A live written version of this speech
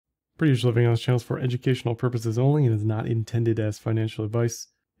Pretty Living on this channel is for educational purposes only and is not intended as financial advice.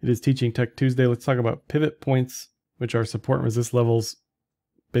 It is Teaching Tech Tuesday. Let's talk about pivot points, which are support and resist levels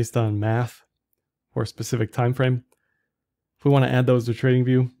based on math or a specific time frame. If we want to add those to TradingView,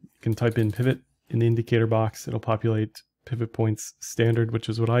 you can type in pivot in the indicator box. It'll populate pivot points standard, which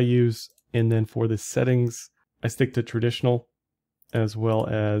is what I use. And then for the settings, I stick to traditional as well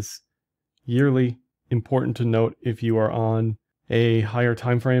as yearly. Important to note if you are on a higher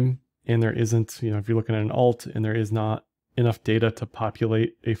time frame and there isn't, if you're looking at an alt and there is not enough data to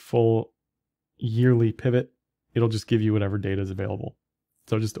populate a full yearly pivot, it'll just give you whatever data is available.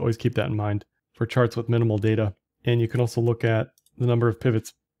 So just always keep that in mind for charts with minimal data. And you can also look at the number of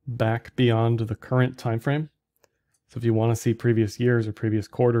pivots back beyond the current time frame. So if you want to see previous years or previous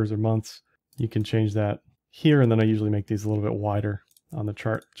quarters or months, you can change that here. And then I usually make these a little bit wider on the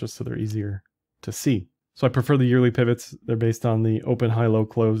chart just so they're easier to see. So I prefer the yearly pivots. They're based on the open, high, low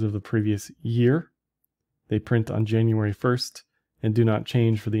close of the previous year. They print on January 1st and do not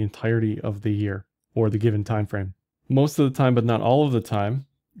change for the entirety of the year or the given time frame. Most of the time, but not all of the time,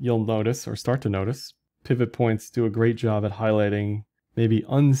 you'll notice or start to notice pivot points do a great job at highlighting maybe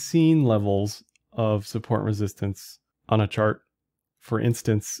unseen levels of support and resistance on a chart. For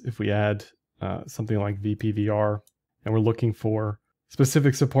instance, if we add something like VPVR and we're looking for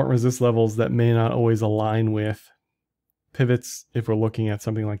specific support and resist levels that may not always align with pivots, if we're looking at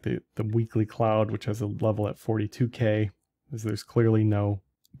something like the weekly cloud, which has a level at 42K, as there's clearly no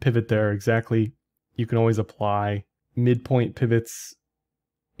pivot there exactly, you can always apply midpoint pivots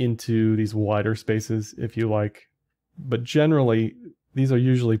into these wider spaces if you like. But generally, these are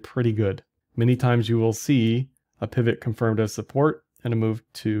usually pretty good. Many times you will see a pivot confirmed as support and a move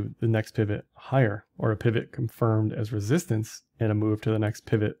to the next pivot higher, or a pivot confirmed as resistance and a move to the next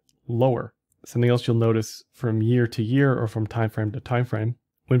pivot lower. Something else you'll notice from year to year or from time frame to time frame,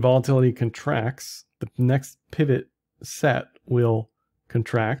 when volatility contracts, the next pivot set will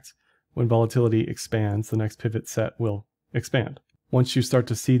contract. When volatility expands, the next pivot set will expand. Once you start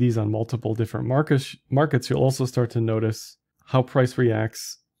to see these on multiple different markets, you'll also start to notice how price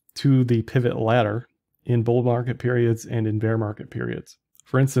reacts to the pivot ladder in bull market periods and in bear market periods.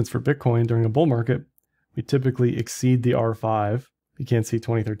 For instance, for Bitcoin during a bull market, we typically exceed the R5. You can't see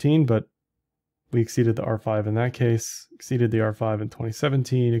 2013, but we exceeded the R5 in that case, exceeded the R5 in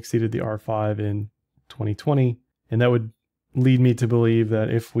 2017, exceeded the R5 in 2020. And that would lead me to believe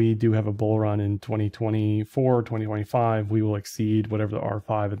that if we do have a bull run in 2024, 2025, we will exceed whatever the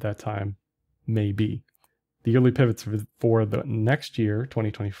R5 at that time may be. The yearly pivots for the next year,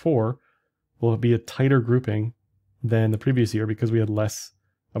 2024, will be a tighter grouping than the previous year because we had less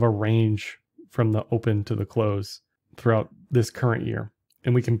of a range from the open to the close throughout this current year.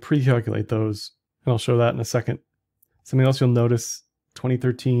 And we can pre-calculate those, and I'll show that in a second. Something else you'll notice,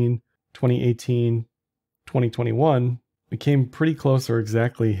 2013, 2018, 2021, we came pretty close or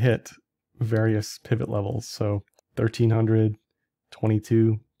exactly hit various pivot levels. So 1300,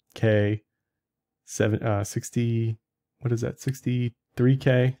 22K, 60, what is that,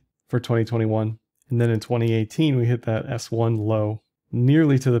 63K for 2021. And then in 2018, we hit that S1 low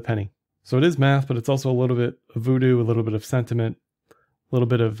nearly to the penny. So it is math, but it's also a little bit of voodoo, a little bit of sentiment, a little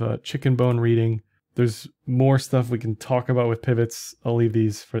bit of chicken bone reading. There's more stuff we can talk about with pivots. I'll leave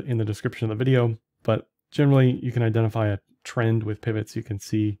these in the description of the video, but generally you can identify a trend with pivots. You can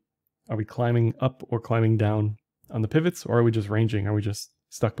see, are we climbing up or climbing down on the pivots, or are we just ranging? Are we just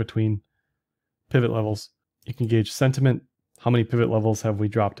stuck between pivot levels? You can gauge sentiment. How many pivot levels have we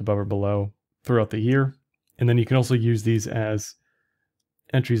dropped above or below throughout the year? And then you can also use these as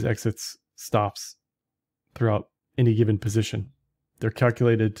entries, exits, stops throughout any given position. They're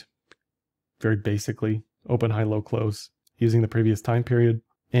calculated very basically, open, high, low, close, using the previous time period.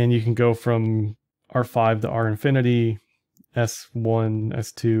 And you can go from R5 to R infinity, S1,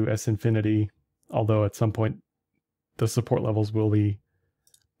 S2, S infinity, although at some point the support levels will be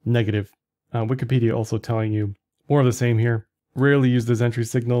negative. Wikipedia also telling you more of the same here. Rarely used as entry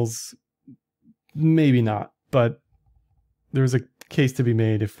signals, maybe not, but there's a case to be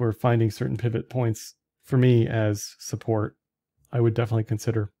made if we're finding certain pivot points. For me as support, I would definitely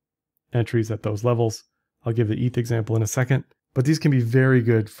consider entries at those levels. I'll give the ETH example in a second, but these can be very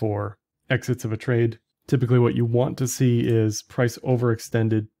good for exits of a trade. Typically what you want to see is price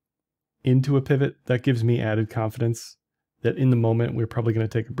overextended into a pivot. That gives me added confidence that in the moment we're probably going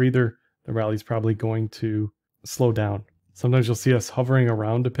to take a breather. The rally's probably going to slow down. Sometimes you'll see us hovering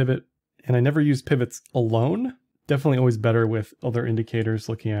around a pivot, and I never use pivots alone. Definitely always better with other indicators,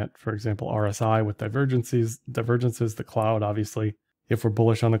 looking at, for example, RSI with divergences, the cloud, obviously. If we're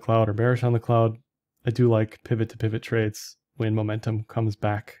bullish on the cloud or bearish on the cloud, I do like pivot to pivot trades when momentum comes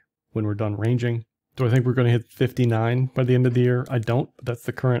back when we're done ranging. Do I think we're going to hit 59 by the end of the year? I don't, but that's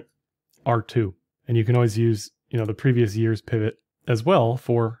the current R2. And you can always use, the previous year's pivot as well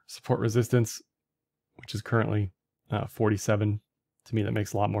for support resistance, which is currently 47. To me, that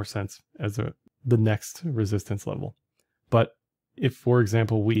makes a lot more sense as the next resistance level. But if, for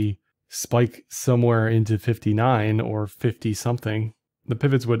example, we spike somewhere into 59 or 50 something, the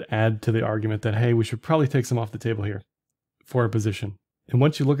pivots would add to the argument that, hey, we should probably take some off the table here for a position. And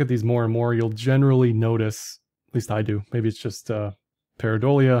once you look at these more and more, you'll generally notice, at least I do, maybe it's just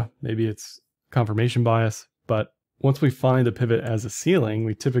pareidolia, maybe it's confirmation bias, but once we find a pivot as a ceiling,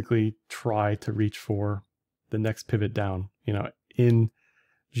 we typically try to reach for the next pivot down. In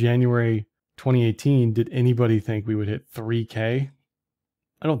January 2018, did anybody think we would hit 3K?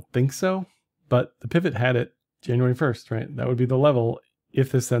 I don't think so, but the pivot had it January 1st, right? That would be the level.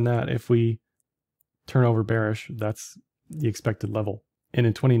 If this, then that. If we turn over bearish, that's the expected level. And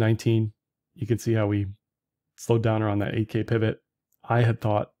in 2019, you can see how we slowed down around that 8K pivot. I had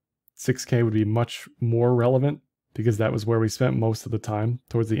thought 6K would be much more relevant because that was where we spent most of the time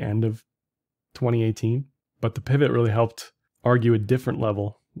towards the end of 2018. But the pivot really helped argue a different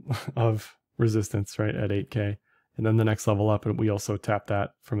level of resistance, right, at 8K. And then the next level up, and we also tapped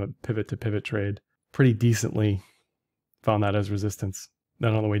that from a pivot to pivot trade pretty decently, found that as resistance.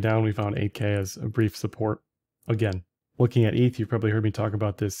 Then on the way down, we found 8K as a brief support. Again, looking at ETH, you've probably heard me talk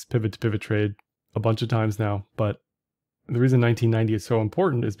about this pivot to pivot trade a bunch of times now, but the reason 1990 is so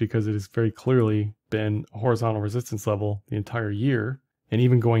important is because it has very clearly been a horizontal resistance level the entire year. And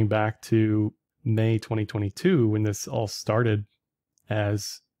even going back to May 2022, when this all started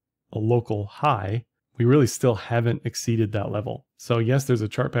as a local high, we really still haven't exceeded that level. So yes, there's a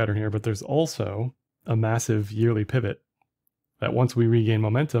chart pattern here, but there's also a massive yearly pivot that once we regain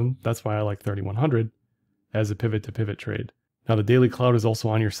momentum, that's why I like 3100 as a pivot to pivot trade. Now the daily cloud is also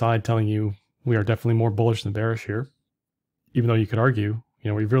on your side telling you we are definitely more bullish than bearish here. Even though you could argue,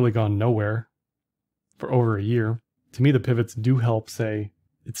 we've really gone nowhere for over a year. To me, the pivots do help say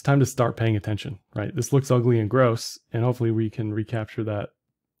it's time to start paying attention, right? This looks ugly and gross, and hopefully we can recapture that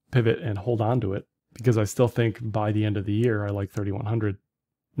pivot and hold on to it, because I still think by the end of the year, I like 3100.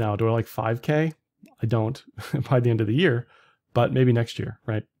 Now, do I like 5K? I don't by the end of the year, but maybe next year,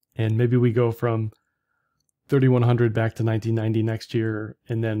 right? And maybe we go from 3100 back to 1990 next year,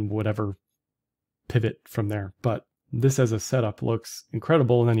 and then whatever pivot from there. But this as a setup looks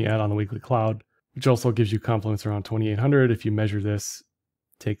incredible. And then you add on the weekly cloud, which also gives you confluence around 2800. If you measure this,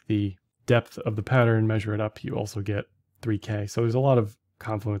 take the depth of the pattern, measure it up, you also get 3K. So there's a lot of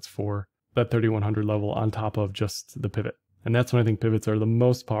confluence for that 3100 level on top of just the pivot. And that's when I think pivots are the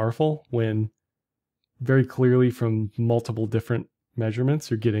most powerful, when very clearly from multiple different measurements,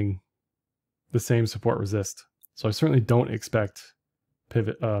 you're getting the same support resist. So I certainly don't expect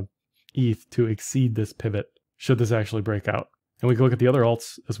pivot ETH to exceed this pivot should this actually break out. And we can look at the other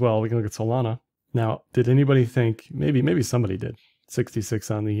alts as well. We can look at Solana. Now, did anybody think, maybe somebody did, 66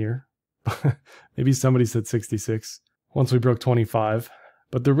 on the year. Maybe somebody said 66 once we broke 25,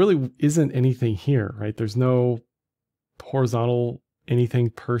 but there really isn't anything here, right? There's no horizontal anything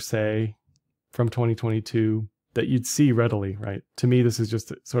per se from 2022 that you'd see readily, right? To me, this is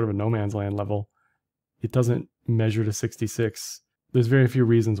just sort of a no man's land level. It doesn't measure to 66. There's very few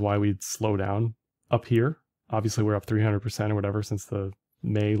reasons why we'd slow down up here. Obviously, we're up 300% or whatever since the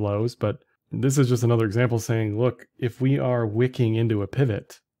May lows, but this is just another example saying, look, if we are wicking into a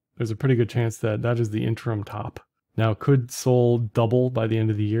pivot, there's a pretty good chance that that is the interim top. Now, could Sol double by the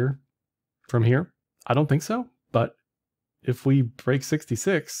end of the year from here? I don't think so, but if we break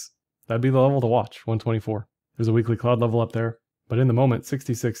 66, that'd be the level to watch, 124. There's a weekly cloud level up there, but in the moment,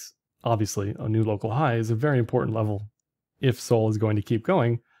 66, obviously a new local high, is a very important level if Sol is going to keep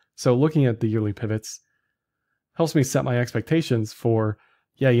going. So looking at the yearly pivots helps me set my expectations for,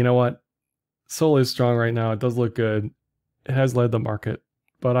 yeah, you know what? Sol is strong right now. It does look good. It has led the market,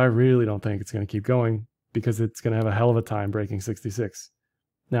 but I really don't think it's going to keep going because it's going to have a hell of a time breaking 66.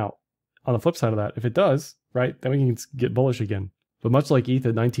 Now, on the flip side of that, if it does, right, then we can get bullish again. But much like ETH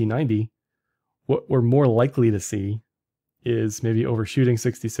at 1990, what we're more likely to see is maybe overshooting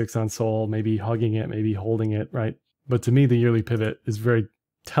 66 on Sol, maybe hugging it, maybe holding it, right? But to me, the yearly pivot is very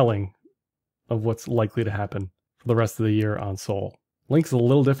telling of what's likely to happen for the rest of the year on Sol. Link's a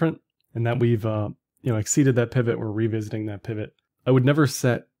little different in that we've exceeded that pivot. We're revisiting that pivot. I would never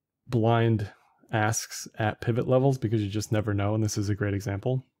set blind asks at pivot levels because you just never know, and this is a great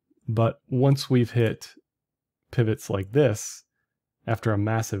example. But once we've hit pivots like this, after a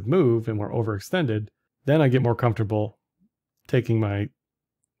massive move and we're overextended, then I get more comfortable taking my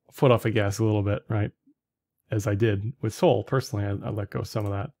foot off the gas a little bit, right? As I did with Sol. Personally, I let go some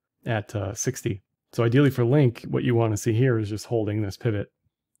of that. at 60. So ideally for Link, what you want to see here is just holding this pivot.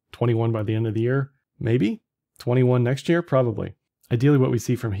 21 by the end of the year, maybe. 21 next year, probably. Ideally what we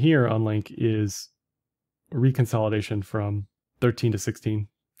see from here on Link is reconsolidation from 13 to 16,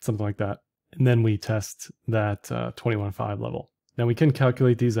 something like that. And then we test that 21.5 level. Now we can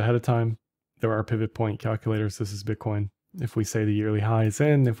calculate these ahead of time. There are pivot point calculators. This is Bitcoin. If we say the yearly high is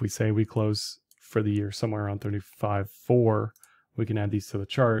in, if we say we close for the year somewhere around 35.4, we can add these to the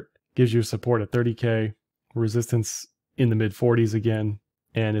chart. Gives you support at 30K, resistance in the mid 40s again,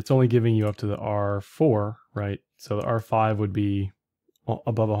 and it's only giving you up to the R4, right? So the R5 would be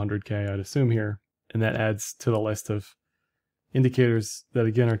above 100K, I'd assume here. And that adds to the list of indicators that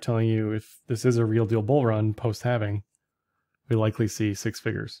again are telling you if this is a real deal bull run post-halving, we likely see six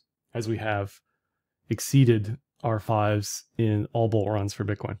figures, as we have exceeded R5s in all bull runs for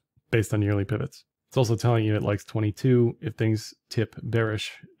Bitcoin based on yearly pivots. It's also telling you it likes 22 if things tip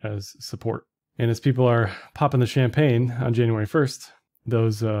bearish as support. And as people are popping the champagne on January 1st,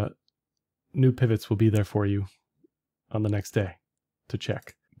 those new pivots will be there for you on the next day to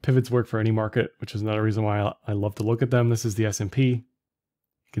check. Pivots work for any market, which is another reason why I love to look at them. This is the S&P. You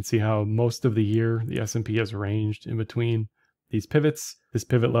can see how most of the year the S&P has ranged in between these pivots. This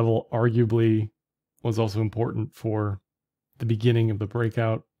pivot level arguably was also important for the beginning of the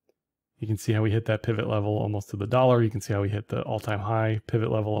breakout. You can see how we hit that pivot level almost to the dollar. You can see how we hit the all-time high pivot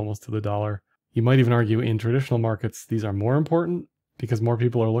level almost to the dollar. You might even argue in traditional markets, these are more important because more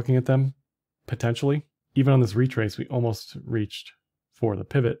people are looking at them, potentially. Even on this retrace, we almost reached for the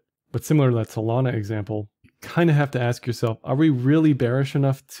pivot. But similar to that Solana example, you kind of have to ask yourself, are we really bearish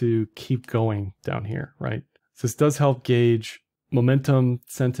enough to keep going down here, right? So this does help gauge momentum,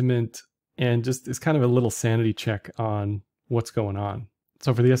 sentiment, and just it's kind of a little sanity check on what's going on.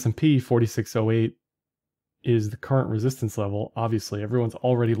 So for the S&P, 4608 is the current resistance level. Obviously, everyone's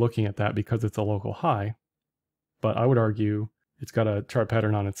already looking at that because it's a local high. But I would argue it's got a chart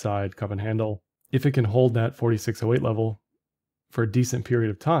pattern on its side, cup and handle. If it can hold that 4608 level for a decent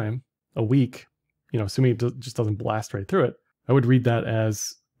period of time, a week, assuming it just doesn't blast right through it, I would read that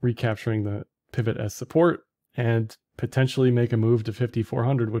as recapturing the pivot as support and potentially make a move to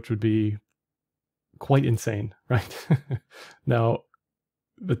 5400, which would be quite insane, right? Now,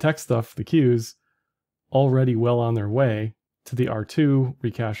 the tech stuff, the Qs, already well on their way to the R2,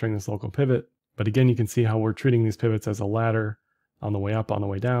 recapturing this local pivot. But again, you can see how we're treating these pivots as a ladder on the way up, on the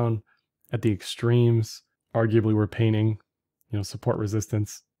way down. At the extremes, arguably we're painting, support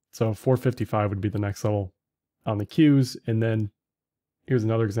resistance. So 455 would be the next level on the Qs. And then here's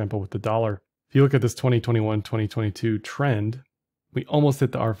another example with the dollar. If you look at this 2021, 2022 trend, we almost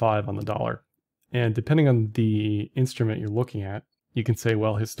hit the R5 on the dollar. And depending on the instrument you're looking at, you can say,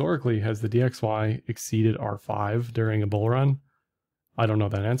 well, historically, has the DXY exceeded R5 during a bull run? I don't know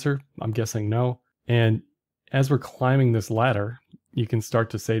that answer. I'm guessing no. And as we're climbing this ladder, you can start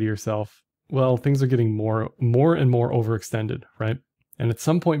to say to yourself, well, things are getting more and more overextended, right? And at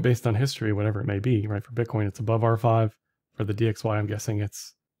some point based on history, whatever it may be, right? For Bitcoin, it's above R5. For the DXY, I'm guessing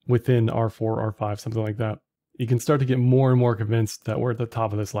it's within R4, R5, something like that. You can start to get more and more convinced that we're at the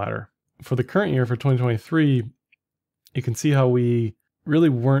top of this ladder. For the current year, for 2023, you can see how we really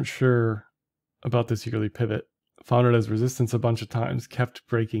weren't sure about this yearly pivot. Found it as resistance a bunch of times, kept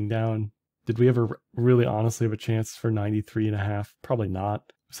breaking down. Did we ever really honestly have a chance for 93.5? Probably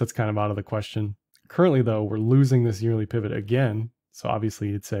not. So that's kind of out of the question. Currently, though, we're losing this yearly pivot again. So obviously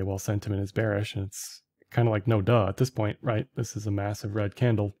you'd say, well, sentiment is bearish, and it's kind of like no duh at this point, right? This is a massive red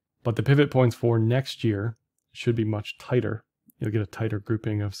candle. But the pivot points for next year should be much tighter. You'll get a tighter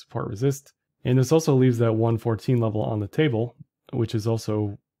grouping of support resist. And this also leaves that 114 level on the table, which is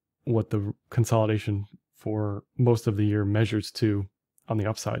also what the consolidation for most of the year measures to on the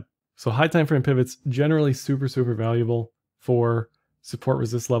upside. So high time frame pivots, generally super, super valuable for support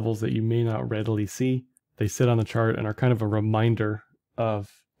resist levels that you may not readily see. They sit on the chart and are kind of a reminder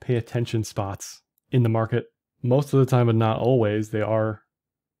of pay attention spots in the market. Most of the time, but not always, they are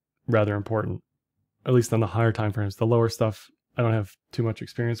rather important, at least on the higher time frames. The lower stuff, I don't have too much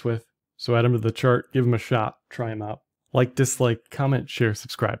experience with. So add them to the chart, give them a shot, try them out. Like, dislike, comment, share,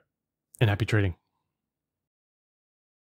 subscribe, and happy trading.